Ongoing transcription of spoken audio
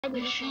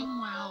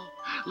Wishing well.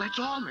 Let's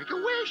all make a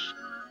wish.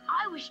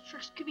 I wish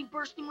Trix could be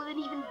bursting with an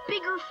even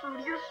bigger,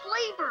 fruitier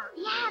flavor.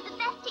 Yeah, the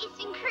best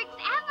tasting Trix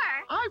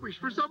ever. I wish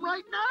for some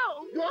right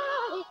now.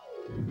 Whoa!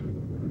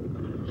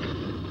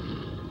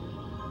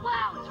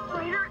 Wow, it's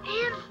brighter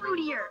and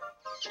fruitier.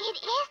 It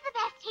is the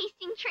best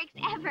tasting Trix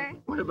ever.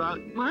 What about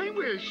my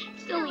wish?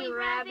 Silly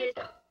rabbit.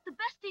 The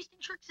best tasting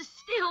Trix is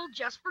still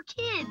just for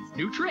kids.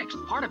 New Trix,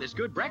 part of this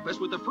good breakfast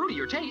with a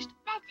fruitier taste.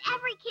 That's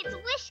every kid's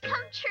wish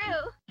come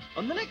true.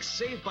 On the next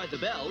Saved by the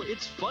Bell,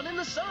 it's fun in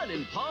the sun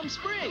in Palm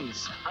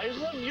Springs. I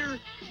love your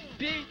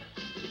big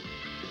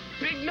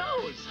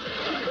nose.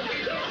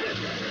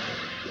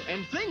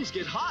 And things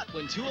get hot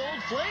when two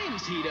old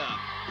flames heat up.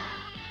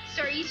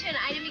 So are you to an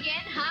item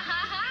again? Ha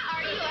ha ha,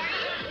 are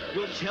you?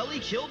 Will Kelly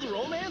kill the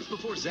romance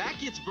before Zach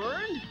gets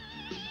burned?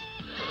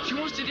 She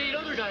wants to date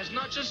other guys,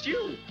 not just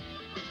you.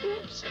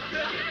 Oops.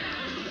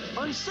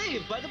 On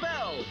Saved by the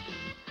Bell.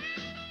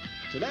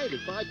 Tonight at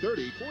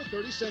 5:30,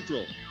 4:30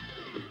 Central.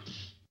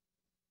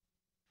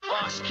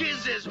 Fox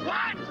Kids is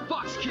what?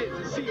 Fox Kids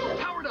is CO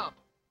powered up.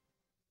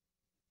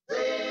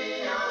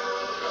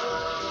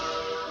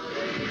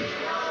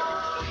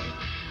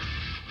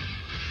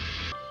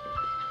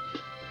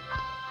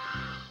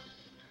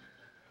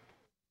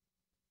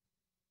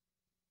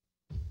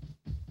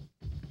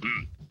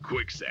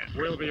 Quicksand.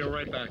 We'll be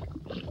right back.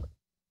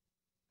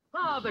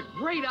 Ah, the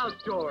great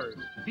outdoors.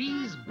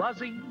 Bees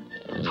buzzing,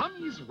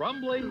 tummies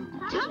rumbling.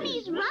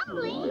 Tummy's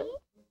rumbling.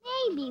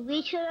 Maybe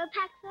we should have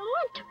packed some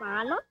lunch,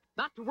 Ronald.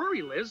 Not to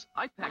worry, Liz.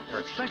 I packed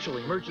our special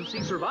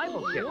emergency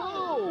survival kit.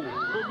 Whoa!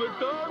 From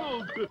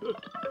McDonald's!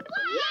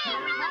 Yeah,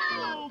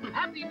 Ronald!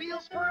 Happy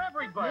meals for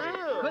everybody.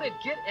 Yeah. Could it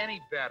get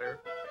any better?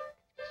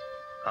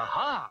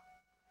 Aha!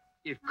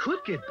 It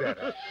could get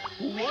better.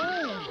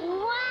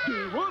 Wow!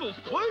 Ronald's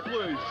Play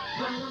Place!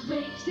 Ronald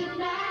makes it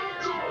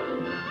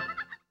magic.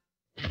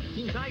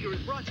 Teen Tiger is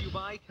brought to you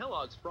by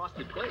Kellogg's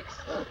Frosted Flakes.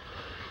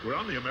 We're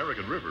on the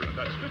American River, and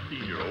that's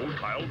 15-year-old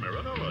Kyle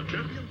Marinella,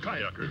 champion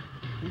kayaker.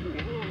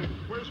 Whoa,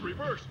 where's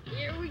reverse?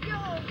 Here we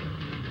go.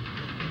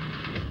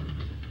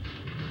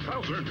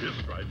 Kyle's earned his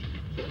stripes,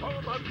 so how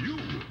about you?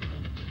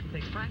 It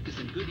takes practice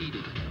and good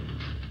eating.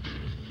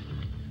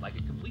 Like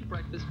a complete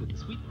breakfast with the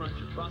sweet crunch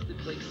of Frosted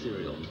Flakes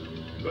cereal.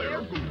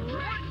 They're good.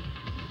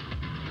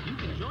 You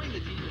can join the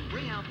team and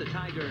bring out the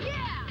Tiger.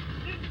 Yeah!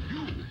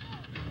 You.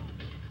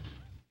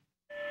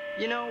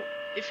 You know,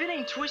 if it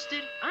ain't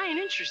twisted, I ain't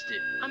interested.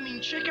 I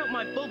mean, check out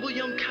my Bubble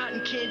Yum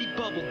Cotton Candy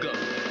Bubble Gum.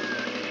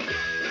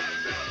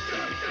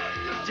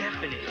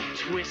 Definitely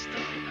twisted.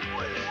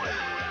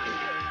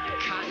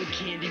 Cotton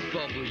Candy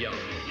Bubble Yum.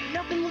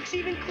 Nothing looks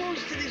even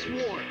close to this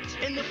warmth.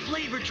 And the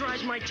flavor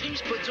drives my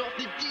taste buds off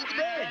the deep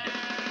end.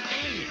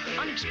 Hey,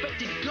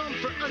 unexpected gum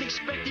for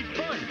unexpected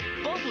fun.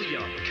 Bubble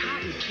Yum,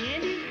 cotton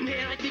candy?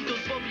 Man, I think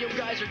those Bubble Yum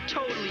guys are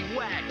totally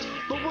whacked.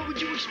 But what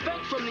would you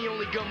expect from the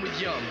only gum with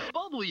yum?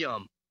 Bubble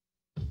Yum.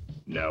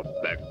 Now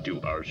back to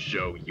our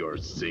show, you're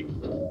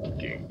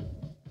singing.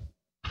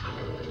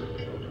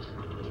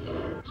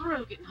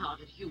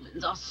 Broken-hearted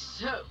humans are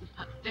so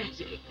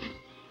pathetic.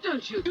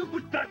 Don't you? You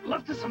put that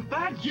love to some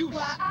bad use.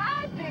 Why,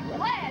 I'd be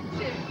glad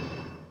to.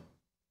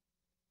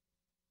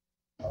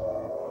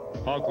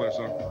 All clear,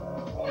 sir.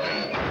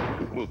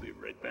 We'll be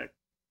right back.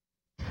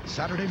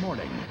 Saturday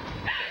morning,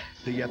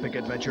 the Epic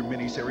Adventure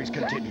miniseries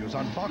continues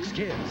on Fox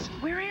Kids.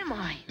 Where am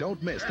I?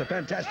 Don't miss the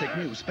fantastic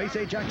new Space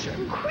Age action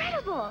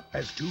Incredible!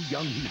 as two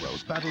young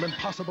heroes battle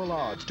impossible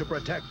odds to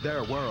protect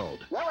their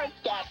world.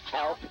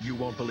 You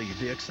won't believe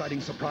the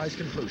exciting surprise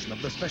conclusion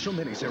of the special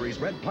miniseries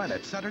Red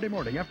Planet Saturday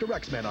morning after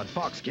X-Men on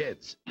Fox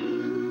Kids.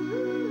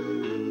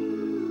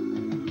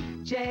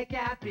 Check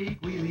out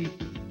Big Wheelie.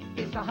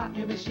 It's a hot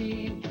new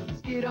machine.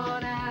 Skid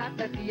on out,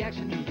 let the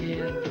action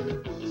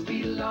begin.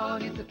 Speed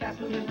along, it's a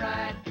fast-moving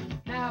ride.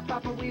 Now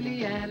pop a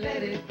wheelie and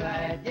let it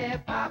glide. Yeah,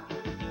 pop,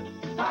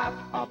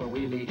 pop, pop a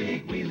wheelie,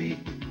 big wheelie.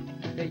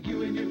 Now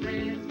you and your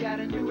friends got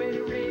a new way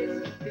to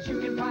race. 'Cause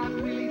you can pop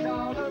wheelies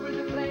all over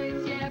the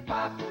place. Yeah,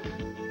 pop,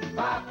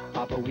 pop,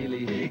 pop a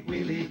wheelie, big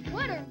wheelie.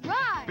 What a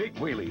ride! Big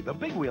Wheelie, the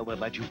big wheel that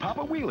lets you pop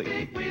a wheelie.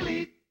 Big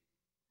wheelie.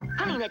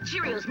 Honey Nut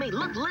Cheerios may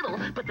look little,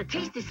 but the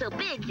taste is so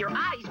big, your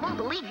eyes won't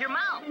believe your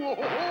mouth. Whoa,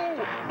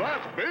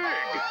 that's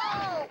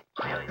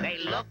big! They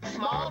look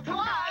small to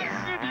us.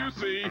 Did you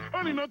see?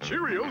 Honey Nut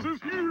Cheerios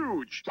is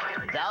huge.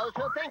 Those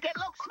who think it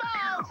looks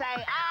small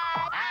say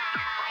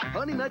aye.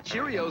 Honey Nut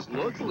Cheerios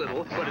looks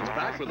little, but it's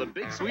packed with a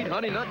big sweet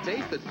honey nut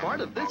taste that's part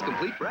of this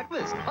complete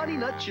breakfast. Honey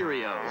Nut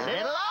Cheerios.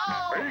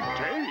 Hello. Big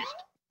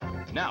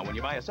taste. Now, when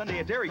you buy a sundae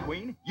at Dairy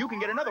Queen, you can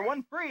get another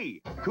one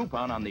free.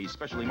 Coupon on these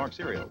specially marked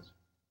cereals.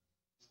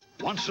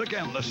 Once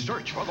again, the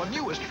search for the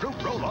newest fruit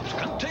roll-ups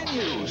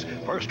continues.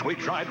 First, we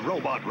tried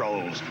robot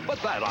rolls,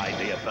 but that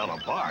idea fell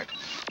apart.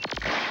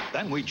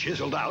 Then we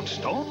chiseled out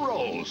stone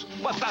rolls,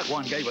 but that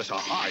one gave us a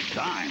hard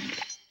time.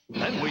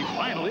 Then we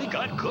finally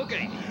got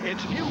cooking.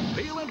 It's new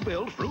Peel and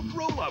Build fruit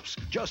roll-ups.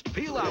 Just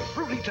peel out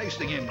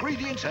fruity-tasting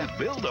ingredients and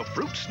build a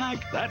fruit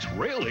snack that's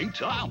really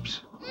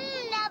tops.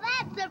 Now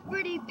that's a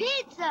pretty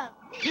pizza.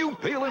 New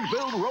Peel and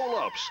Build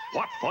roll-ups.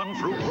 What fun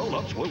fruit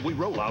roll-ups will we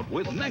roll out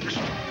with next?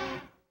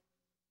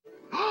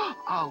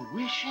 A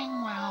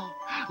wishing well.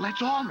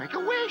 Let's all make a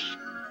wish.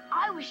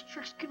 I wish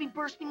Trix could be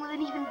bursting with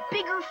an even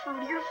bigger,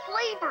 fruitier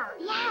flavor.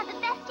 Yeah, the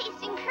best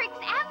tasting Trix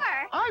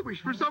ever. I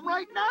wish for some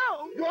right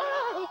now.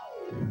 Whoa!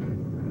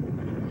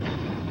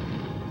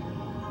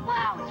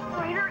 Wow, it's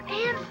brighter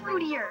and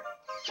fruitier.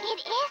 It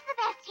is the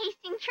best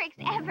tasting Trix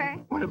ever.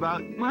 What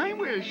about my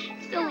wish?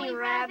 Silly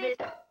rabbit.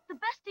 The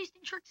best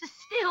tasting Trix is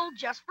still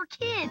just for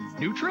kids.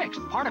 New Trix,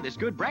 part of this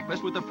good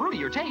breakfast with a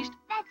fruitier taste.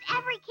 That's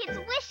every kid's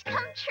wish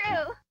come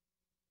true.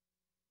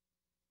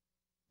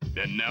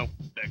 And now,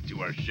 back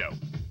to our show.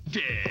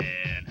 10.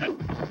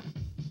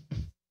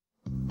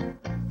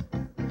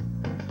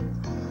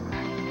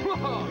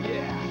 Oh,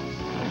 yeah.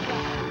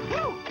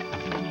 Woo!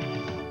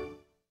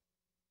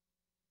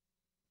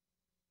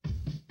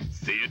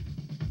 See it?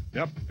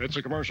 Yep, it's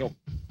a commercial.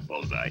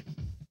 Bullseye.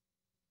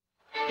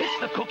 It's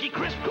the Cookie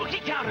Crisp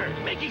cookie counter,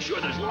 making sure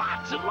there's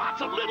lots and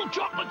lots of little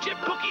chocolate chip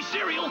cookie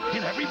cereal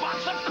in every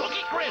box of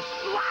Cookie Crisp.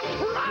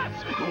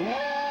 Lots.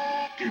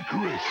 Cookie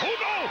Crisp. Oh,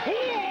 no!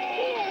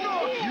 Oh,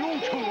 not you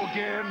two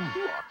again!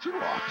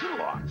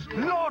 Lots.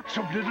 Lots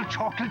of little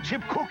chocolate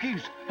chip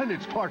cookies. And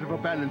it's part of a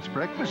balanced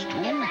breakfast, too.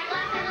 Lots and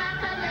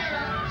lots of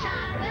little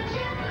chocolate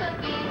chip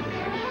cookies.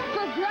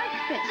 For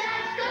breakfast.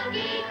 That's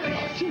Cookie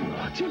Crisp.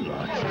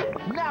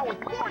 Lots. Now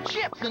with more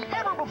chips than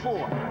ever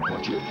before.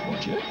 Watch it.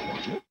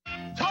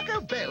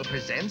 Taco Bell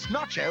presents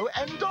Nacho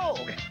and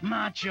Dog.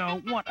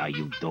 Nacho, what are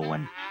you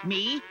doing?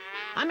 Me?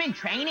 I'm in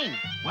training.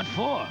 What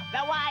for?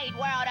 The wide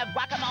world of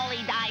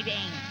guacamole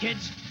diving.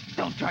 Kids,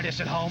 don't try this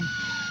at home.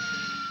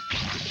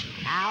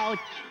 Ouch.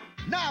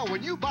 Now,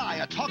 when you buy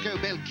a Taco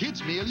Bell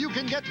Kids meal, you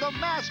can get the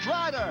Masked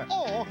Rider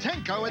or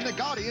Tenko and the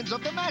Guardians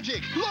of the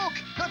Magic. Look,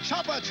 the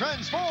chopper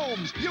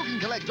transforms. You can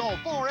collect all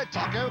 4 at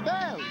Taco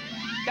Bell.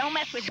 Don't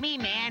mess with me,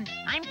 man.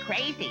 I'm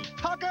crazy.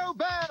 Taco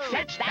Bell.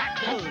 Set that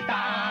food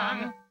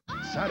down.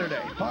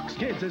 Saturday, Fox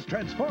Kids is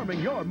transforming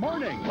your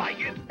morning. Like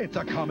it? It's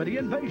a comedy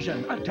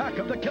invasion, Attack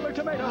of the Killer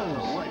Tomatoes.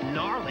 What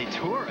gnarly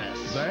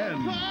tourists.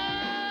 Then,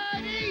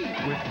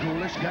 with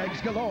ghoulish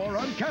gags galore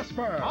on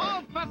Casper.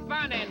 All for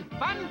fun and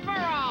fun for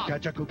all.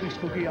 Catch a kooky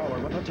spooky hour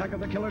with Attack of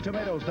the Killer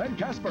Tomatoes, then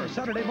Casper,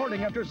 Saturday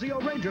morning after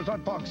Zeo Rangers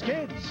on Fox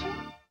Kids.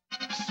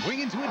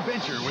 Swing into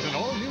adventure with an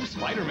all-new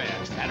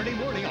Spider-Man, Saturday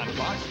morning on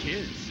Fox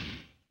Kids.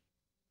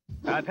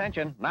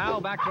 Attention, now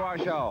back to our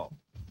show.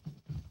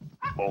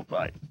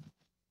 Bullseye.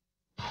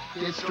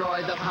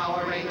 Destroy the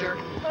Power Ranger.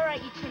 All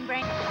right, you twin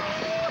brain.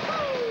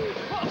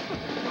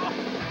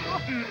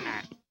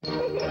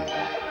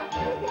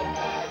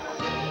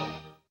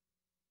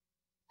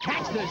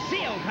 Catch the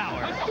Zeo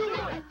power.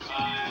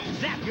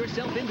 Zap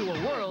yourself into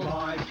a world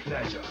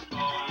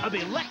of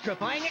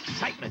electrifying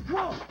excitement.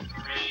 Whoa.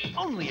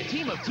 Only a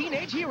team of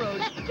teenage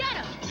heroes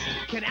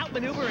can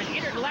outmaneuver an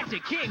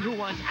intergalactic king who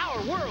wants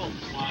our world.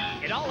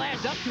 It all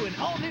adds up to an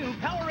all-new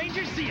Power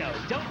Ranger Zeo.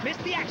 Don't miss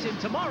the action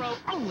tomorrow,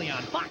 only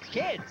on Fox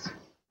Kids.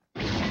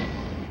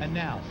 And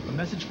now, a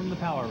message from the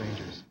Power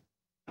Rangers.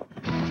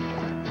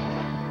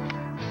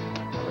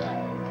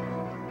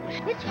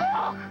 It's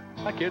Rock.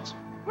 Hi, kids.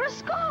 Where's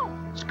Skull?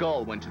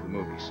 Skull went to the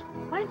movies.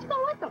 Why didn't you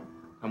go with them?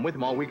 I'm with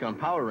him all week on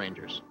Power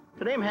Rangers.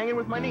 Today I'm hanging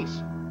with my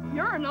niece.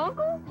 You're an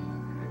uncle?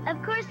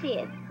 Of course he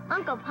is.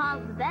 Uncle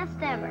Paul's the best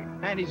ever.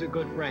 And he's a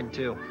good friend,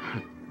 too.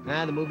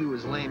 The movie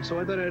was lame, so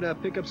I thought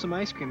I'd pick up some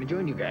ice cream and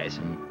join you guys.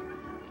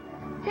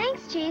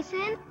 Thanks,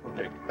 Jason.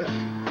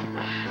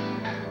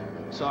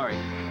 Sorry.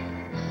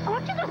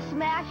 Aren't you gonna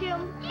smash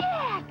him?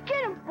 Yeah,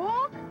 get him,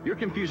 Bulk. You're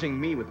confusing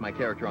me with my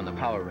character on the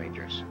Power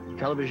Rangers.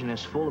 Television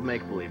is full of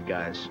make-believe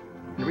guys.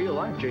 In real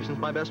life, Jason's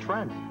my best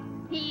friend.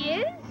 He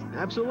is?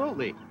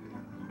 Absolutely.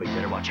 But you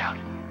better watch out.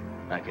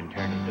 I can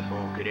turn into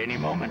Bulk at any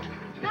moment.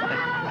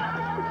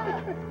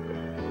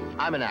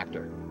 I'm an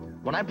actor.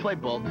 When I play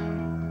Bulk,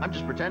 I'm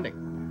just pretending.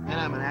 And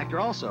I'm an actor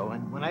also,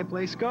 and when I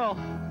play Skull,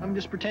 I'm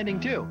just pretending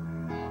too.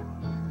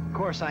 Of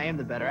course, I am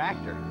the better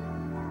actor.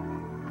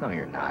 No,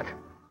 you're not.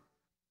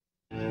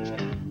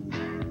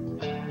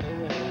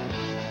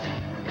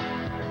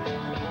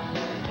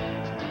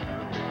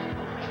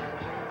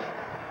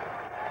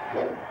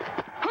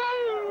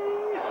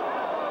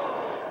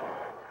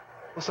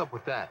 What's up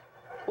with that?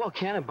 Well,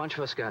 Ken, a bunch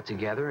of us got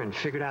together and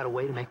figured out a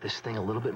way to make this thing a little bit